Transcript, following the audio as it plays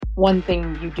one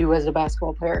thing you do as a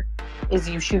basketball player is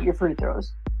you shoot your free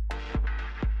throws.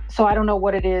 So I don't know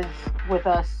what it is with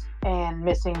us and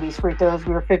missing these free throws.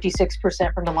 We were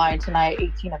 56% from the line tonight,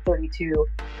 18 of 32.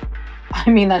 I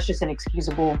mean, that's just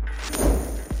inexcusable.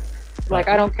 Like,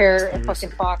 I don't care if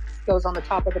fucking Fox goes on the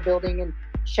top of the building and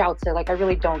shouts it. Like, I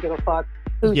really don't give a fuck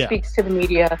who speaks to the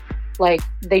media. Like,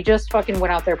 they just fucking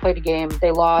went out there, played a game.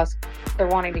 They lost. They're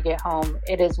wanting to get home.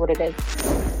 It is what it is.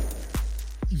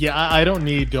 Yeah, I don't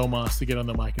need Domas to get on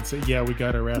the mic and say, yeah, we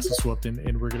got our asses whooped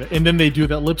and we're going to... And then they do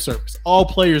that lip service. All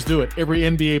players do it. Every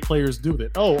NBA players do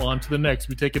it. Oh, on to the next.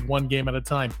 We take it one game at a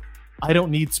time. I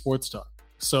don't need sports talk.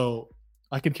 So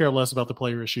I can care less about the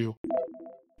player issue.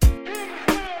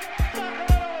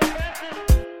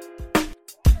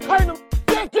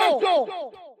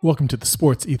 Welcome to the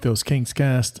Sports Ethos Kings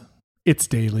cast. It's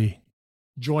daily.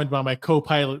 Joined by my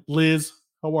co-pilot, Liz.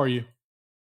 How are you?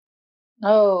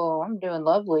 Oh, I'm doing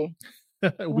lovely.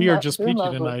 We are just peachy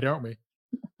tonight, aren't we?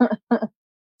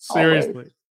 Seriously.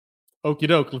 Okie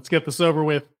doke. Let's get this over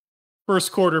with.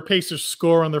 First quarter, Pacers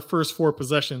score on their first 4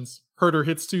 possessions. Herter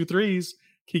hits 2 threes.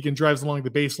 Keegan drives along the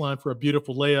baseline for a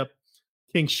beautiful layup.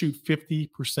 Kings shoot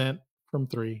 50% from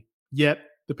 3. Yet,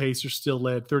 the Pacers still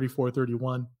led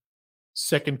 34-31.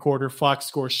 Second quarter, Fox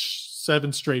scores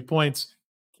 7 straight points.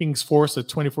 Kings force a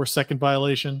 24-second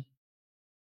violation.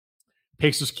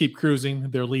 Pacers keep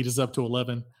cruising. Their lead is up to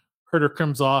 11. Herter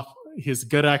comes off his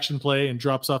gut action play and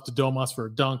drops off to Domas for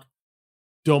a dunk.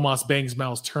 Domas bangs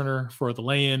Miles Turner for the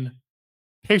lay-in.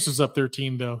 Pacers up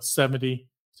 13, though, 70-57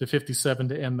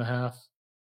 to end the half.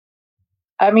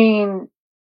 I mean,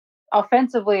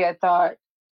 offensively, I thought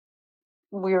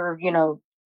we were,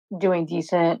 doing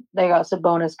decent. They got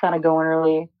Sabonis kind of going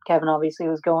early. Kevin obviously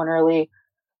was going early.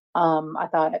 I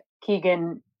thought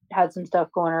Keegan had some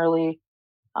stuff going early.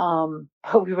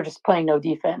 But we were just playing no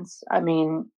defense. I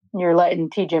mean, you're letting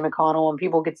TJ McConnell, and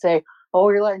people could say, oh,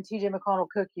 you're letting TJ McConnell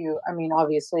cook you. I mean,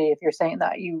 obviously, if you're saying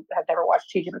that, you have never watched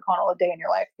TJ McConnell a day in your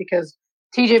life, because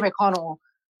TJ McConnell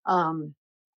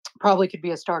probably could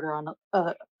be a starter on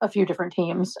a few different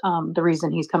teams. The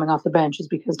reason he's coming off the bench is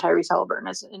because Tyrese Haliburton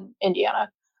is in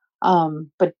Indiana.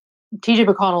 But TJ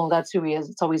McConnell, that's who he is.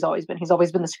 It's always been. He's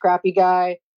always been the scrappy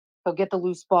guy. He'll get the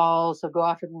loose balls. He'll go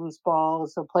after the loose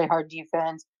balls. He'll play hard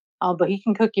defense. But he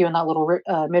can cook you in that little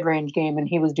mid-range game, and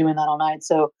he was doing that all night.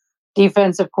 So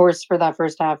defense, of course, for that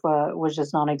first half was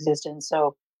just non-existent.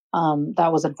 So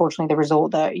that was unfortunately the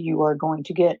result that you are going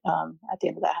to get at the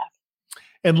end of that half.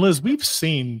 And Liz, we've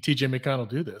seen TJ McConnell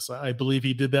do this. I believe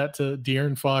he did that to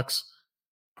De'Aaron Fox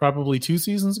probably 2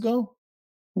 seasons ago.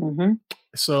 Mm-hmm.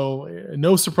 So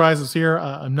no surprises here.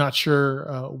 I'm not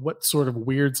sure what sort of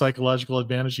weird psychological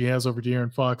advantage he has over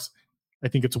De'Aaron Fox. I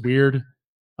think it's weird.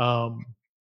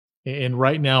 And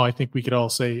right now, I think we could all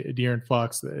say De'Aaron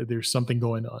Fox, there's something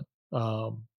going on.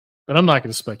 But I'm not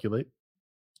going to speculate.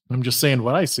 I'm just saying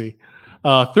what I see.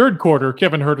 Third quarter,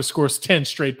 Kevin Herter scores 10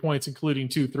 straight points, including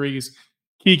 2 threes.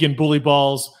 Keegan bully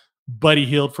balls. Buddy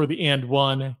Hield for the and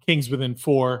 1. Kings within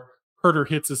 4. Herter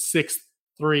hits a 6th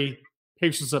 3.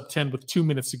 Pacers up 10 with 2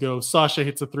 minutes to go. Sasha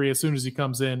hits a 3 as soon as he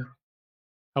comes in.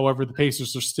 However, the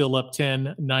Pacers are still up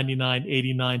 10,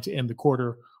 99-89 to end the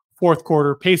quarter. Fourth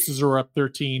quarter, Pacers are up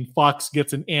 13. Fox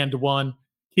gets an and 1.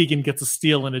 Keegan gets a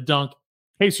steal and a dunk.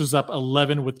 Pacers up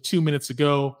 11 with 2 minutes to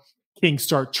go. Kings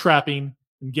start trapping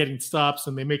and getting stops,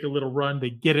 and they make a little run. They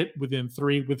get it within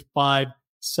 3 with 5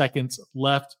 seconds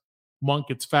left. Monk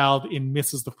gets fouled and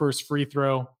misses the first free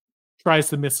throw. Tries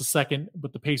to miss a second,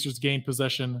 but the Pacers gain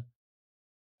possession.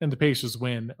 And the Pacers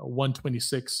win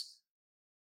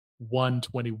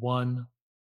 126-121.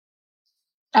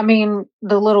 I mean,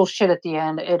 the little shit at the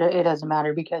end, it doesn't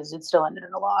matter because it still ended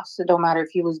in a loss. It don't matter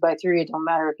if you lose by 3. It don't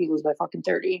matter if you lose by fucking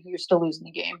 30. You're still losing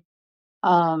the game.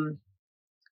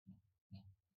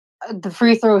 The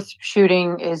free throw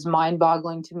shooting is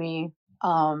mind-boggling to me.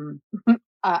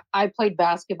 I played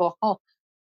basketball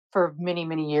for many,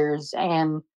 many years.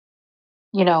 And,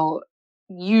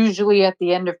 usually at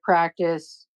the end of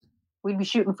practice, we'd be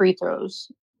shooting free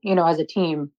throws, as a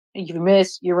team. If you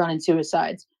miss, you're running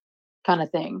suicides kind of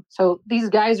thing. So these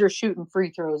guys are shooting free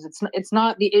throws. It's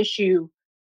not the issue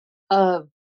of,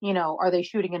 are they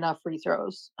shooting enough free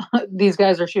throws? These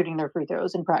guys are shooting their free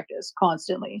throws in practice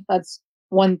constantly. That's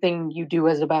one thing you do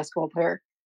as a basketball player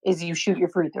is you shoot your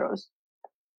free throws.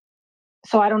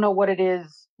 So I don't know what it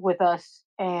is with us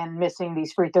and missing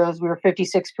these free throws. We were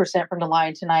 56% from the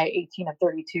line tonight, 18 of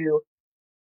 32.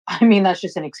 I mean, that's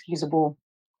just inexcusable.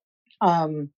 I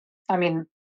mean,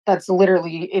 that's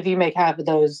literally, if you make half of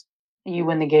those, you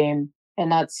win the game.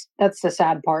 And that's the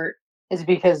sad part, is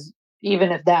because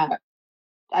even if that,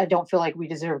 I don't feel like we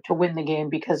deserve to win the game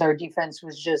because our defense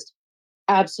was just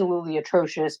absolutely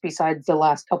atrocious besides the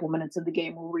last couple minutes of the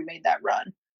game where we made that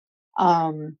run.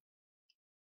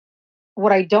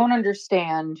 What I don't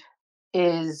understand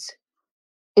is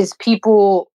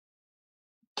people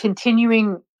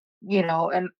continuing,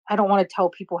 and I don't want to tell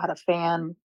people how to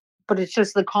fan, but it's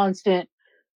just the constant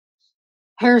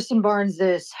Harrison Barnes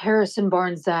this, Harrison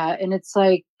Barnes that. And it's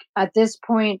like, at this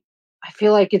point, I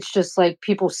feel like it's just like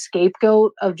people's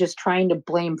scapegoat of just trying to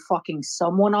blame fucking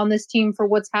someone on this team for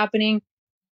what's happening.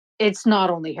 It's not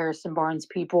only Harrison Barnes,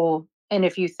 people. And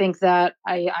if you think that,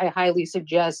 I highly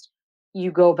suggest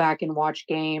you go back and watch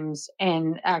games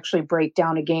and actually break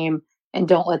down a game and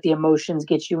don't let the emotions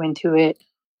get you into it,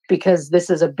 because this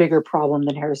is a bigger problem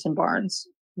than Harrison Barnes.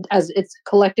 As it's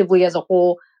collectively as a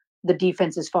whole, the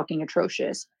defense is fucking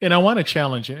atrocious. And I want to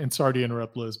challenge, and sorry to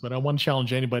interrupt, Liz, but I want to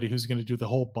challenge anybody who's going to do the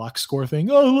whole box score thing.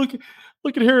 Oh,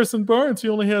 look at Harrison Barnes. He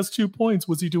only has 2 points.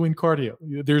 Was he doing cardio?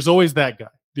 There's always that guy.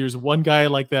 There's one guy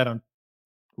like that on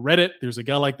Reddit. There's a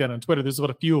guy like that on Twitter. There's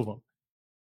about a few of them.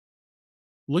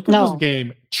 Look at this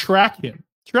game. Track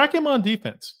him on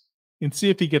defense and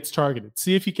see if he gets targeted.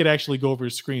 See if he could actually go over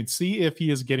his screen. See if he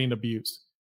is getting abused.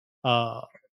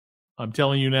 I'm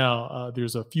telling you now,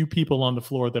 there's a few people on the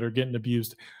floor that are getting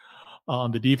abused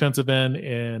on the defensive end,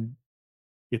 and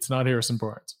it's not Harrison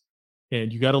Barnes.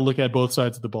 And you got to look at both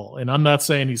sides of the ball. And I'm not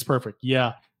saying he's perfect.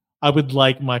 Yeah, I would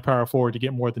like my power forward to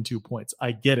get more than 2 points.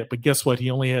 I get it. But guess what? He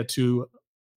only had 2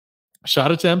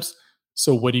 shot attempts.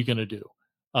 So what are you going to do?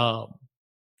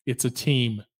 It's a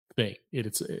team thing.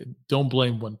 Don't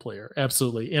blame one player.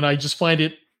 Absolutely. And I just find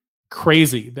it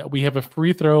crazy that we have a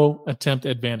free throw attempt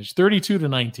advantage,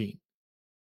 32-19.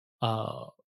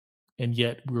 And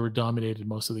yet we were dominated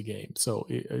most of the game. So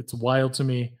it's wild to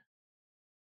me.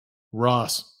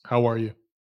 Ross, how are you?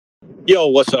 Yo,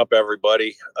 what's up,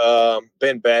 everybody?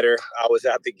 Been better. I was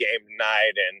at the game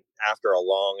tonight, and after a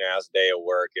long ass day of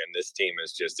work, and this team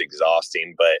is just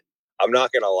exhausting. But I'm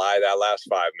not gonna lie, that last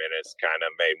 5 minutes kind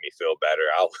of made me feel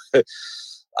better.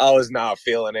 I was not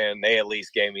feeling it, and they at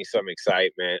least gave me some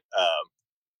excitement.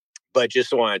 But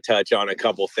just want to touch on a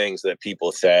couple things that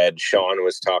people said. Sean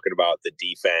was talking about the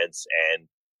defense, and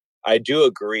I do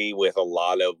agree with a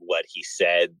lot of what he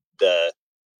said. The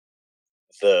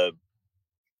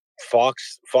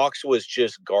Fox was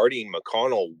just guarding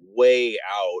McConnell way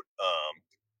out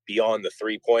beyond the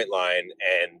 3-point line,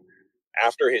 and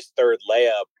after his third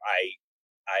layup,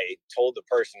 I told the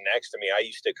person next to me, I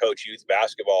used to coach youth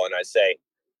basketball, and I say,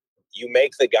 you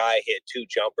make the guy hit 2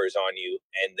 jumpers on you,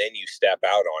 and then you step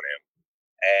out on him.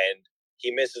 And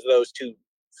he misses those 2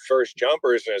 first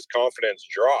jumpers, and his confidence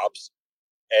drops.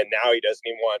 And now he doesn't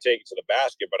even want to take it to the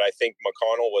basket. But I think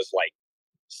McConnell was like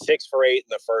 6 for 8 in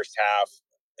the first half,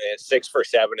 and 6 for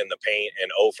 7 in the paint, and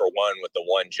 0 for 1 with the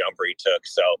 1 jumper he took.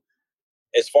 So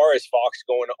as far as Fox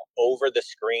going over the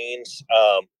screens,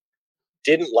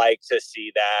 didn't like to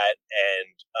see that.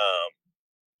 And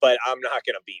but I'm not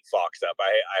going to beat Fox up.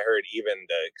 I heard even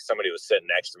somebody was sitting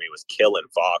next to me was killing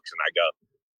Fox, and I go,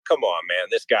 come on,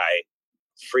 man, this guy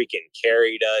freaking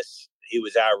carried us. He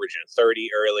was averaging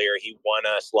 30 earlier. He won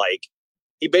us. Like,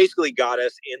 he basically got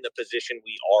us in the position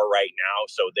we are right now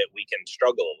so that we can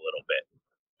struggle a little bit.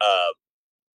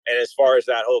 And as far as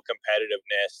that whole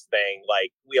competitiveness thing, like,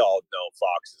 we all know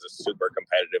Fox is a super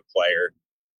competitive player.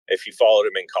 If you followed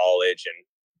him in college, and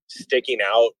sticking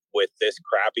out with this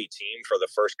crappy team for the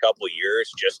first couple of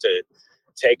years just to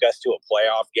take us to a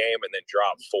playoff game and then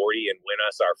drop 40 and win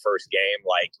us our first game.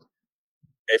 Like,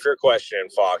 if you're questioning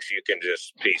Fox, you can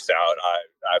just peace out.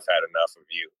 I've had enough of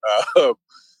you.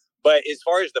 But as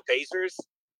far as the Pacers,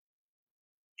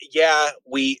 yeah,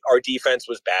 our defense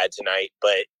was bad tonight,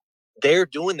 but they're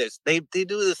doing this. They do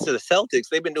this to the Celtics.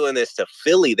 They've been doing this to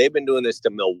Philly. They've been doing this to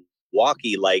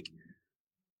Milwaukee. Like,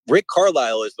 Rick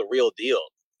Carlisle is the real deal.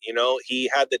 You know, he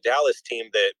had the Dallas team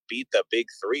that beat the Big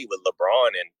Three with LeBron,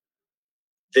 and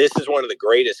this is one of the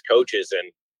greatest coaches.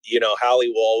 And, you know, Hallie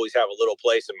will always have a little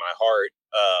place in my heart.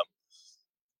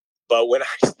 But when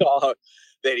I saw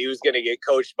that he was going to get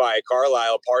coached by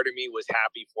Carlisle, part of me was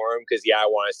happy for him because, yeah, I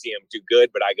want to see him do good.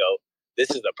 But I go,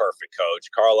 this is the perfect coach.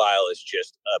 Carlisle is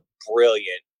just a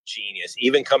brilliant genius.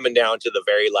 Even coming down to the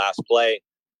very last play,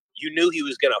 you knew he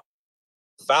was going to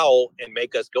foul and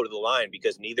make us go to the line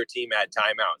because neither team had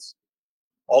timeouts.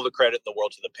 All the credit in the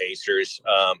world to the Pacers.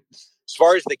 As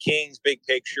far as the Kings, big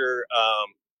picture,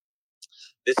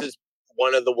 this is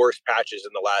one of the worst patches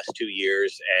in the last 2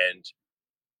 years, and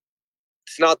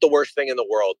it's not the worst thing in the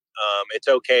world. It's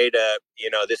okay to,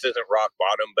 this isn't rock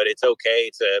bottom, but it's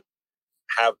okay to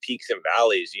have peaks and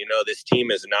valleys. You know, this team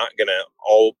is not going to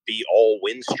all be all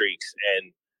win streaks,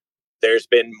 and there's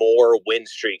been more win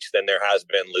streaks than there has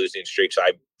been losing streaks.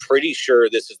 I'm pretty sure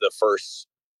this is the first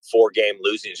 4-game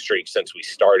losing streak since we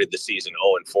started the season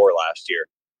 0-4 last year.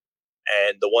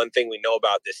 And the one thing we know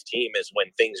about this team is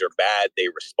when things are bad, they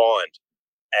respond.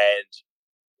 And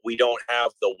we don't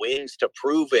have the wins to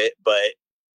prove it, but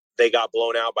they got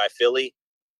blown out by Philly.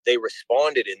 They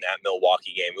responded in that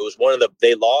Milwaukee game. It was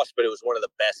they lost, but it was one of the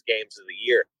best games of the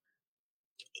year.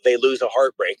 They lose a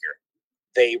heartbreaker.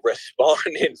 They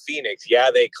respond in Phoenix.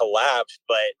 Yeah, they collapsed,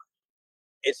 but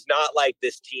it's not like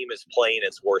this team is playing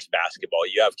its worst basketball.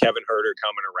 You have Kevin Huerter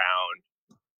coming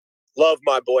around. Love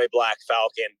my boy Black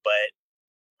Falcon, but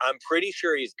I'm pretty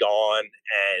sure he's gone.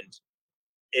 And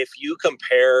if you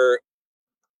compare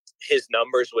his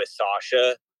numbers with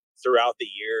Sasha throughout the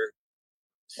year,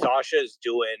 Sasha's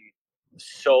doing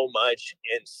so much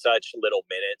in such little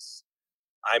minutes.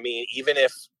 I mean, even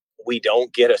if we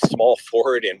don't get a small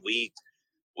forward and we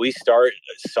start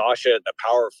Sasha at the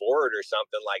power forward or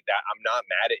something like that, I'm not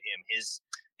mad at him.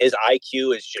 His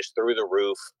IQ is just through the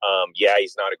roof. Yeah,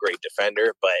 he's not a great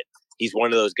defender, but he's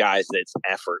one of those guys that's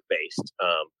effort based.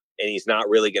 And he's not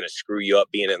really going to screw you up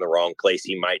being in the wrong place.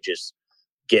 He might just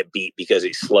get beat because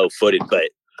he's slow footed. But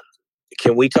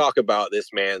can we talk about this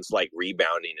man's like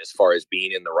rebounding as far as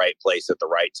being in the right place at the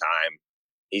right time?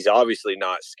 He's obviously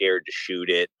not scared to shoot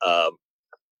it.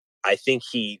 I think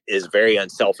he is very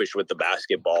unselfish with the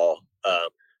basketball.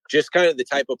 Just kind of the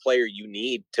type of player you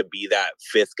need to be that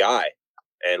fifth guy.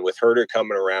 And with Huerter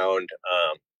coming around,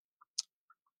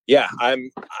 yeah,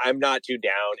 I'm not too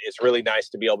down. It's really nice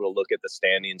to be able to look at the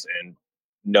standings and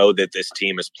know that this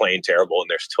team is playing terrible and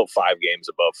they're still 5 games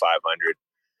above 500.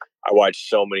 I watched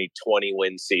so many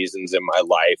 20-win seasons in my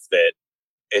life that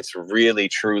it's really,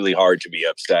 truly hard to be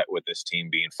upset with this team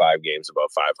being 5 games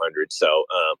above 500. So,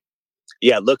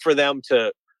 yeah, look for them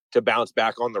to bounce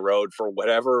back on the road. For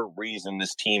whatever reason,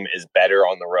 this team is better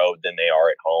on the road than they are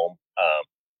at home.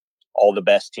 All the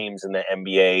best teams in the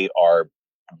NBA are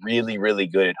really, really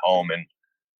good at home. And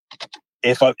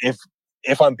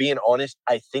if I'm being honest,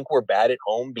 I think we're bad at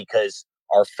home because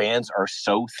our fans are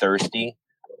so thirsty,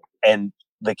 and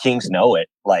the Kings know it.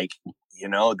 Like, you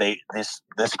know, this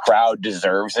crowd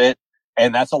deserves it,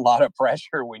 and that's a lot of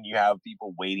pressure when you have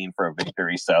people waiting for a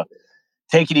victory. So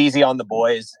take it easy on the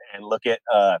boys and look at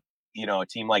you know, a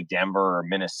team like Denver or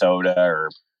Minnesota or,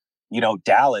 you know,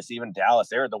 Dallas. Even Dallas,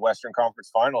 they were at the Western Conference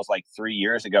Finals like 3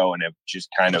 years ago and have just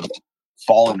kind of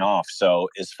fallen off. So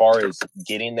as far as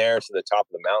getting there to the top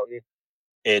of the mountain,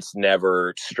 it's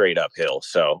never straight uphill.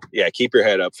 So yeah, keep your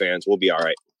head up, fans. We'll be all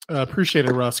right. Appreciate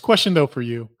it, Russ. Question though for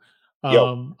you. I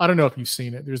don't know if you've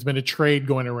seen it. There's been a trade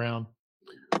going around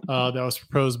that was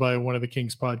proposed by one of the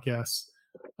Kings podcasts.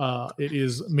 It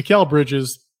is Mikal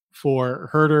Bridges for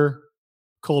Huerter,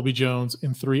 Colby Jones,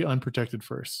 and 3 unprotected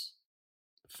firsts.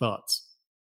 Thoughts?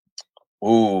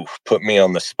 Ooh, put me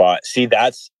on the spot. See,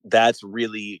 that's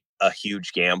really a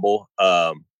huge gamble.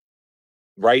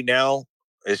 Right now,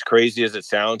 as crazy as it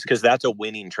sounds, because that's a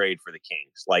winning trade for the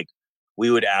Kings. Like,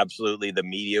 we would absolutely, the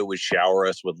media would shower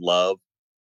us with love.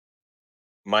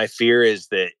 My fear is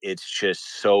that it's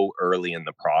just so early in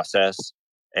the process.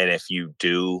 And if you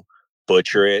do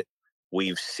butcher it,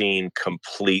 we've seen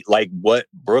complete, like what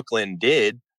Brooklyn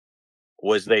did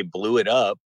was they blew it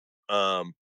up.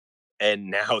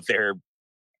 And now they're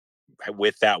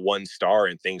with that one star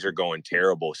and things are going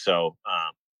terrible. So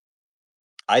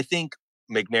I think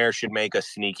McNair should make a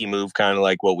sneaky move, kind of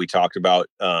like what we talked about.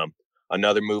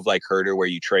 Another move like Huerter, where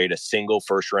you trade a single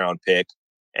first round pick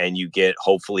and you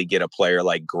hopefully get a player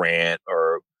like Grant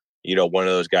or, you know, one of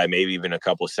those guys, maybe even a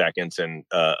couple of seconds and,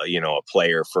 you know, a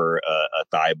player for a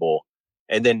Thibault.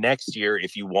 And then next year,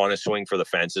 if you want to swing for the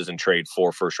fences and trade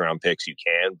 4 first round picks, you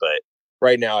can. But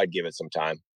right now, I'd give it some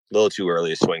time. A little too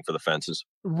early to swing for the fences.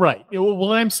 Right. Well,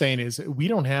 what I'm saying is we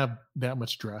don't have that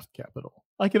much draft capital.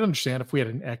 I could understand if we had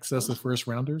an excess of first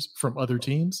rounders from other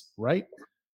teams, right?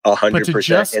 100%. But to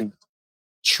just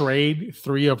trade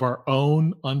 3 of our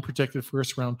own unprotected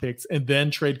first round picks and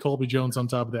then trade Colby Jones on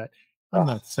top of that, I'm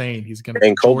not saying he's going to.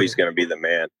 And Colby's going to be the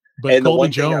man. But and Colby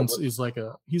Jones is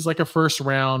he's like a first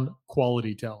round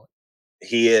quality talent.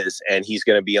 He is, and he's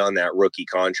going to be on that rookie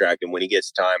contract. And when he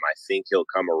gets time, I think he'll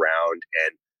come around.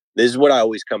 And this is what I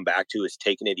always come back to, is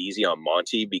taking it easy on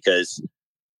Monty, because,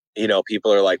 you know,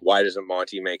 people are like, why doesn't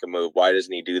Monty make a move? Why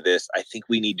doesn't he do this? I think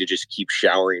we need to just keep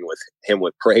showering with him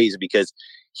with praise, because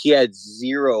he had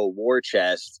 0 war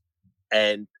chest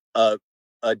and a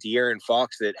De'Aaron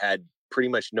Fox that had pretty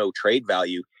much no trade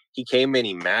value. He came in,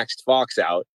 he maxed Fox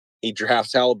out. He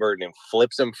drafts Halliburton and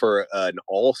flips him for an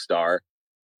all-star.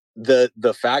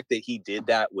 The fact that he did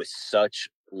that with such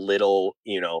little,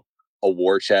 you know, a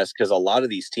war chest, because a lot of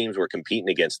these teams we're competing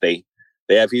against, they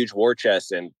have huge war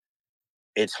chests, and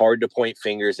it's hard to point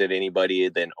fingers at anybody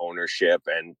than ownership.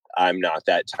 And I'm not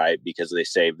that type, because they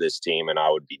saved this team, and I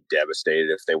would be devastated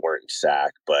if they weren't in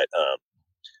sack. But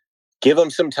give them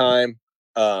some time.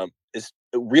 Is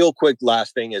real quick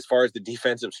last thing, as far as the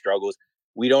defensive struggles,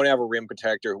 we don't have a rim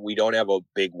protector. We don't have a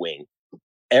big wing.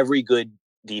 Every good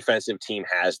defensive team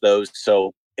has those.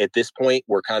 So at this point,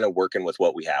 we're kind of working with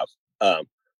what we have.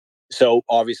 So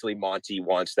obviously Monty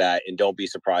wants that, and don't be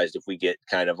surprised if we get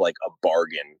kind of like a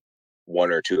bargain,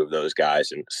 one or two of those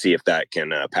guys, and see if that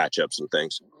can patch up some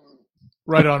things.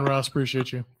 Right on, Ross.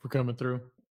 Appreciate you for coming through.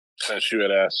 Since you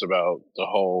had asked about the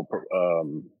whole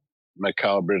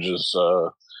Mikal Bridges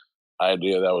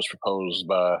idea that was proposed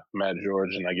by Matt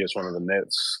George, and I guess one of the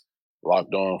Nets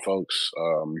Locked On folks,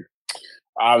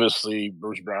 obviously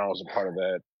Bruce Brown was a part of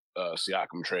that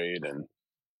Siakam trade, and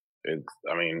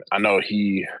I know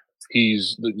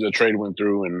the trade went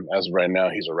through, and as of right now,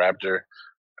 he's a Raptor.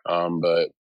 But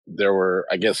there were,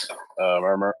 I guess,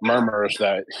 murmurs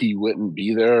that he wouldn't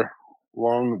be there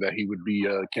long, that he would be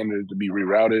a candidate to be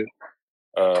rerouted.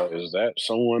 Is that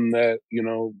someone that,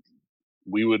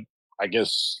 we would, I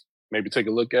guess, maybe take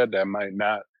a look at that might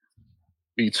not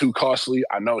be too costly?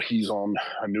 I know he's on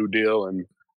a new deal, and,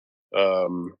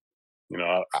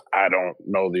 I don't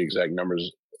know the exact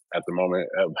numbers at the moment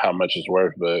of how much it's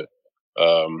worth, but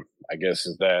I guess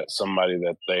is that somebody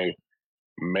that they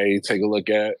may take a look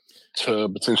at to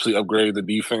potentially upgrade the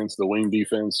defense, the wing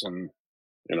defense, and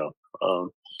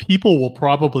people will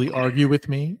probably argue with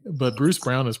me, but Bruce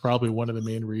Brown is probably one of the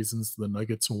main reasons the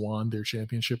Nuggets won their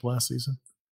championship last season.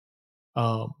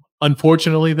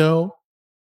 Unfortunately, though,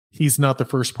 he's not the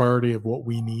first priority of what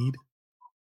we need.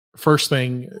 First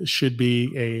thing should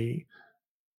be a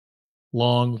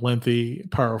long, lengthy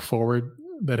power forward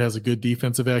that has a good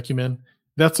defensive acumen.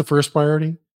 That's the first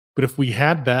priority. But if we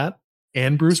had that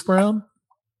and Bruce Brown,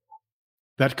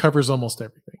 that covers almost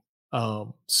everything.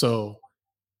 So,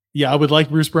 yeah, I would like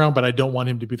Bruce Brown, but I don't want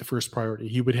him to be the first priority.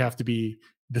 He would have to be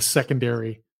the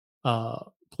secondary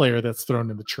player that's thrown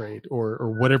in the trade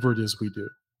or whatever it is we do.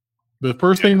 The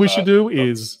first thing we should do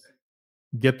is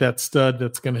get that stud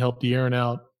that's going to help De'Aaron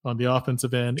out on the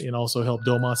offensive end and also help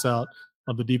Domas out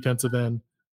on the defensive end.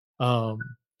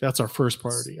 That's our first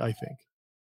priority, I think.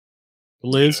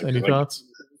 Liz, any thoughts?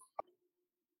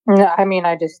 No, I mean,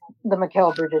 the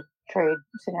Mikal Bridges trade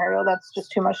scenario, that's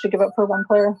just too much to give up for one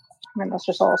player. I mean, that's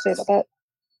just all I'll say about that.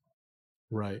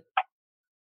 Right.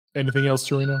 Anything else,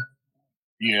 Torino?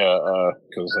 Yeah,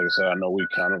 because like I said, I know we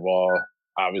kind of all,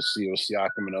 obviously it was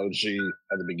Siakam and OG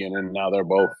at the beginning. Now they're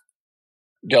both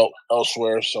dealt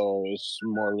elsewhere, so it's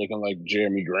more looking like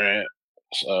Jeremy Grant,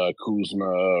 Kuzma,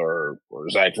 or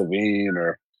Zach LaVine,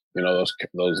 or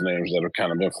those names that have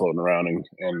kind of been floating around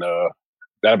and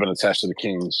that have been attached to the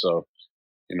Kings. So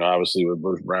obviously with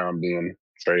Bruce Brown being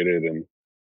traded and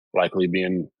likely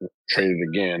being traded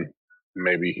again,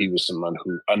 maybe he was someone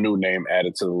who a new name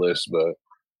added to the list. But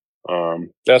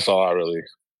that's all I really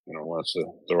wanted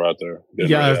to throw out there.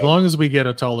 As long as we get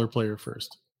a taller player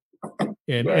first.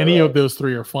 And any of those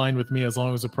three are fine with me as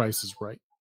long as the price is right.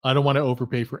 I don't want to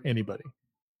overpay for anybody.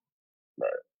 Right.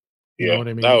 You know what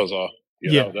I mean? That was all.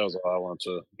 Yeah. That was all I wanted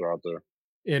to throw out there.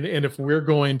 And if we're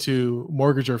going to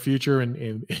mortgage our future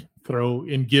and throw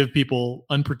and give people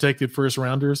unprotected first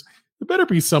rounders, it better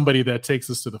be somebody that takes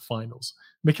us to the finals.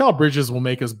 Mikal Bridges will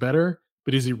make us better,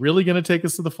 but is he really going to take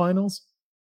us to the finals?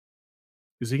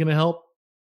 Is he going to help?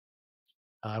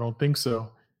 I don't think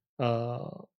so. I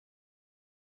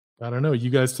don't know. You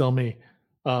guys tell me.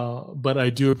 But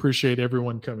I do appreciate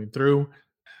everyone coming through.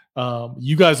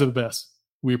 You guys are the best.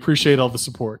 We appreciate all the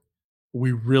support.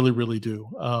 We really, really do.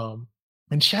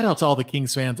 And shout out to all the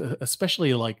Kings fans,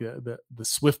 especially like the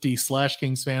Swiftie /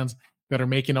 Kings fans that are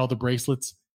making all the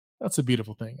bracelets. That's a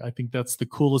beautiful thing. I think that's the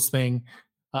coolest thing.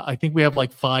 I think we have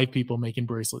like 5 people making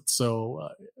bracelets. So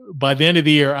by the end of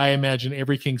the year, I imagine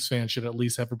every Kings fan should at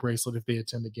least have a bracelet if they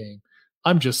attend a game.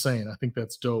 I'm just saying. I think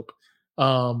that's dope.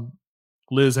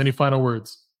 Liz, any final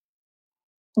words?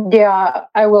 Yeah,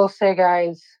 I will say,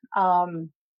 guys,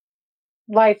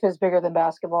 life is bigger than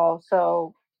basketball.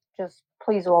 So just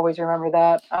please always remember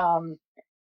that.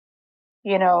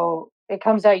 It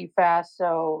comes at you fast.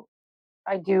 So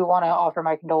I do want to offer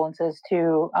my condolences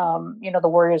to, the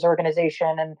Warriors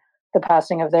organization and the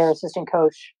passing of their assistant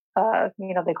coach.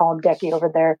 They call him Decky over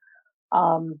there.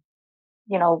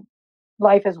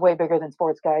 Life is way bigger than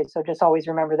sports, guys. So just always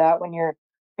remember that when you're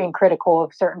being critical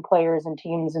of certain players and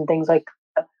teams and things like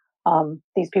that.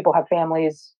 These people have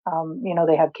families,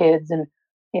 they have kids and,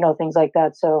 things like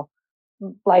that. So,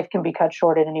 life can be cut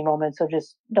short at any moment. So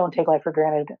just don't take life for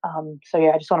granted. So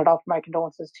yeah, I just wanted to offer my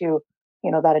condolences to,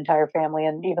 that entire family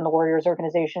and even the Warriors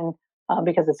organization,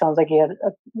 because it sounds like he had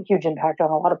a huge impact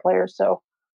on a lot of players. So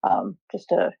just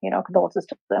to, condolences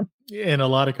to them. And a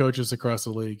lot of coaches across the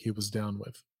league he was down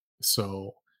with.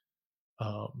 So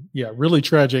yeah, really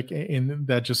tragic. And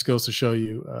that just goes to show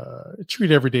you,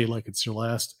 treat every day like it's your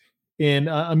last. And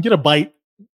I'm going to bite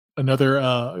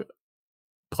another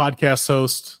podcast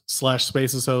host /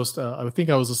 Spaces host. I think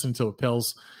I was listening to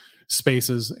Appel's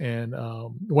Spaces, and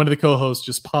one of the co-hosts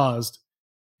just paused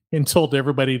and told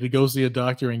everybody to go see a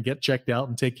doctor and get checked out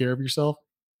and take care of yourself.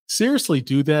 Seriously,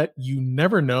 do that. You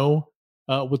never know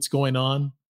what's going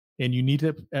on, and you need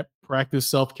to practice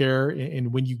self-care.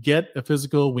 And when you get a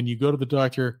physical, when you go to the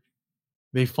doctor,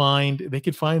 they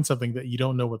could find something that you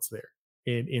don't know what's there.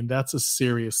 And that's a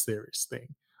serious thing.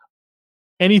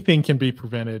 Anything can be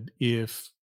prevented if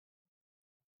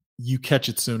you catch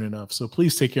it soon enough. So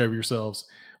please take care of yourselves.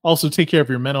 Also take care of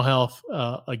your mental health.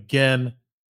 Again,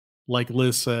 like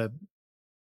Liz said,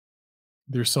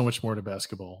 there's so much more to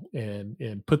basketball,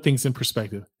 and put things in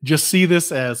perspective. Just see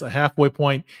this as a halfway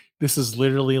point. This is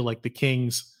literally like the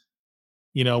Kings,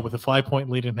 with a 5-point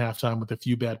lead in halftime with a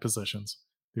few bad possessions.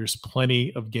 There's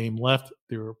plenty of game left.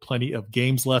 There are plenty of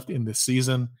games left in this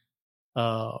season.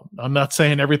 I'm not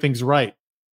saying everything's right.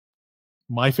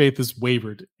 My faith has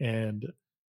wavered, and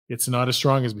it's not as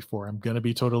strong as before. I'm going to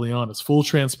be totally honest. Full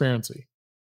transparency.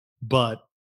 But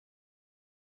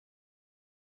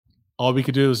all we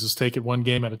could do is just take it one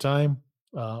game at a time.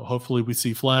 Hopefully we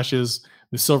see flashes.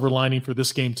 The silver lining for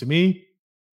this game to me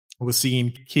was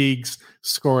seeing Keegs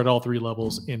score at all three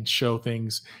levels and show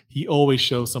things. He always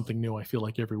shows something new, I feel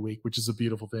like, every week, which is a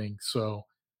beautiful thing. So,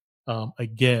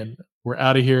 again, we're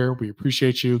out of here. We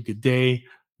appreciate you. Good day,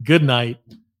 good night,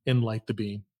 and light the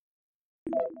beam.